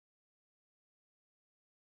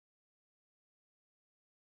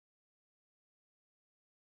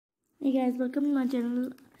Hey guys, welcome to my channel.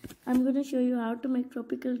 I'm going to show you how to make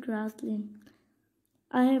tropical grassland.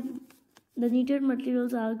 I have the needed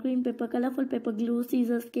materials are green paper, colorful paper, glue,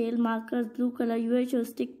 scissors, scale, markers, blue color, UHO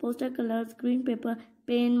stick, poster colors, green paper,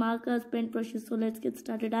 pen, markers, paint brushes. So let's get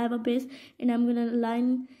started. I have a base and I'm going to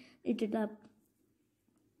line it up.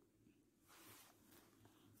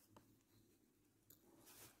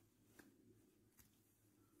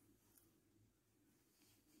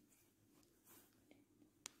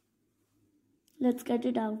 Let's cut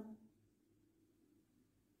it out.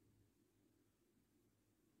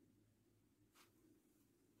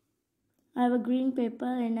 I have a green paper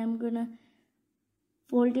and I'm gonna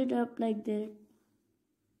fold it up like that.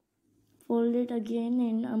 Fold it again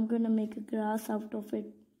and I'm gonna make a grass out of it.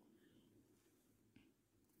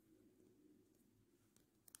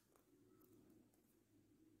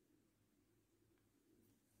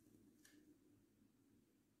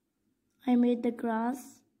 I made the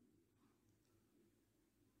grass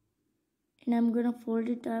and I'm gonna fold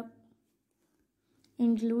it up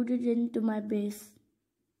and glue it into my base.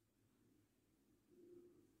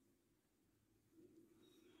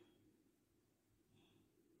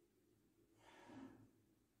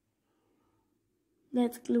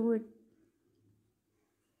 Let's glue it.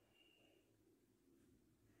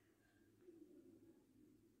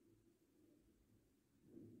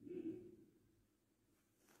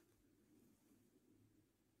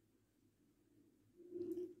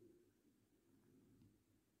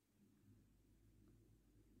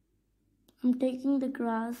 I'm taking the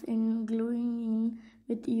grass and gluing in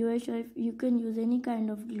with UHO. You can use any kind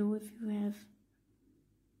of glue if you have.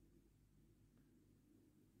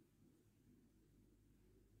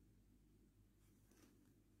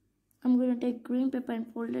 I'm going to take green paper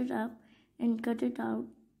and fold it up and cut it out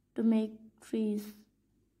to make trees.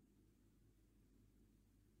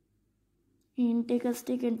 And take a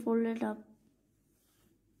stick and fold it up.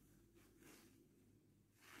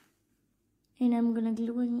 And I'm going to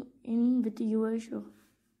glue in with the UHO.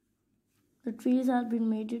 The trees have been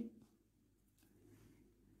made.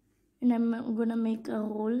 And I'm going to make a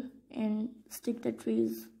hole and stick the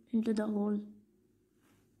trees into the hole.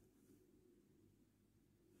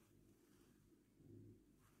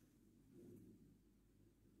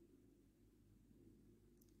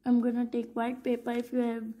 I'm gonna take white paper. If you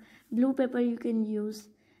have blue paper, you can use.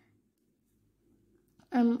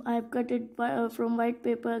 I've cut it from white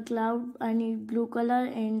paper cloud. I need blue color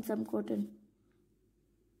and some cotton.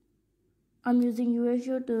 I'm using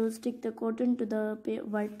UHO to stick the cotton to the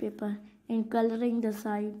white paper and coloring the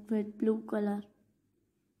side with blue color.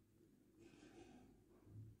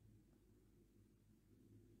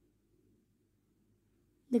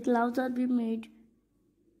 The clouds are being made.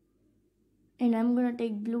 And I'm gonna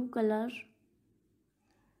take blue color,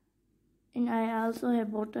 and I also have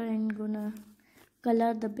water and gonna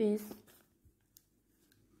color the base.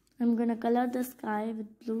 I'm gonna color the sky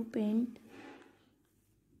with blue paint.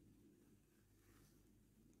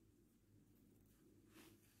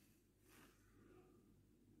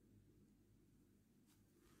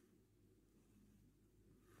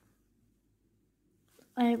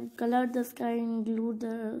 I have colored the sky and glued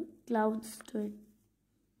the clouds to it.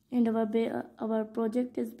 And our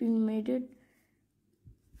project has been made it.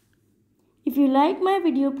 If you like my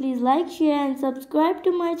video, please like, share and subscribe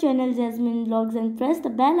to my channel Jasmine Vlogs and press the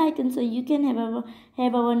bell icon so you can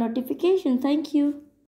have our notification. Thank you.